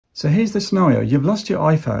So here's the scenario. You've lost your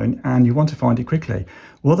iPhone and you want to find it quickly.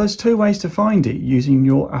 Well, there's two ways to find it using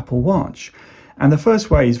your Apple Watch. And the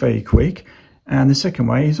first way is very quick, and the second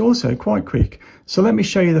way is also quite quick. So let me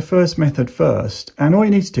show you the first method first. And all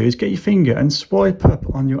you need to do is get your finger and swipe up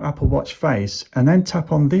on your Apple Watch face and then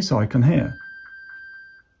tap on this icon here.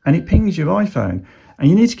 And it pings your iPhone. And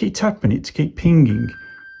you need to keep tapping it to keep pinging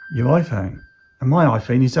your iPhone. And my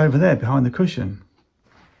iPhone is over there behind the cushion.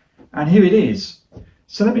 And here it is.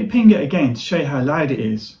 So let me ping it again to show you how loud it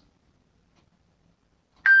is.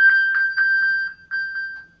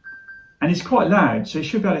 And it's quite loud, so you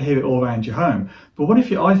should be able to hear it all around your home. But what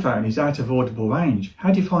if your iPhone is out of audible range?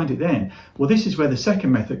 How do you find it then? Well, this is where the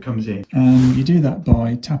second method comes in. And you do that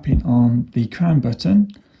by tapping on the crown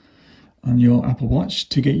button on your Apple Watch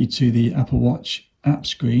to get you to the Apple Watch app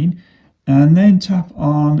screen. And then tap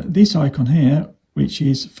on this icon here, which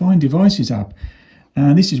is Find Devices app.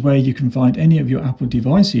 And this is where you can find any of your Apple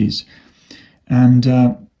devices. And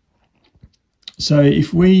so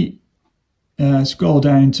if we scroll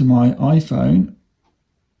down to my iPhone,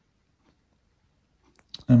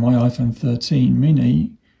 and my iPhone 13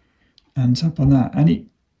 mini, and tap on that, and it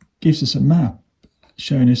gives us a map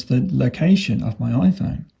showing us the location of my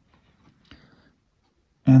iPhone.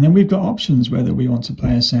 And then we've got options whether we want to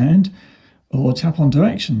play a sound or tap on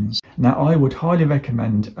directions. Now I would highly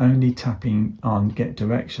recommend only tapping on get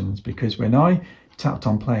directions, because when I tapped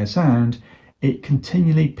on play a sound, it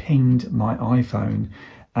continually pinged my iPhone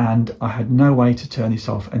and I had no way to turn this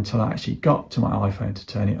off until I actually got to my iPhone to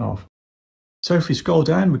turn it off. So if we scroll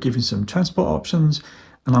down, we're given some transport options,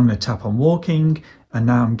 and I'm going to tap on walking, and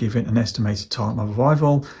now I'm given an estimated time of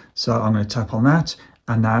arrival. So I'm going to tap on that,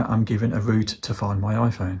 and now I'm given a route to find my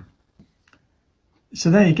iPhone. So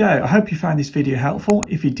there you go. I hope you found this video helpful.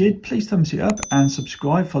 If you did, please thumbs it up and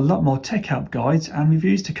subscribe for a lot more tech help guides and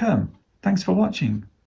reviews to come. Thanks for watching.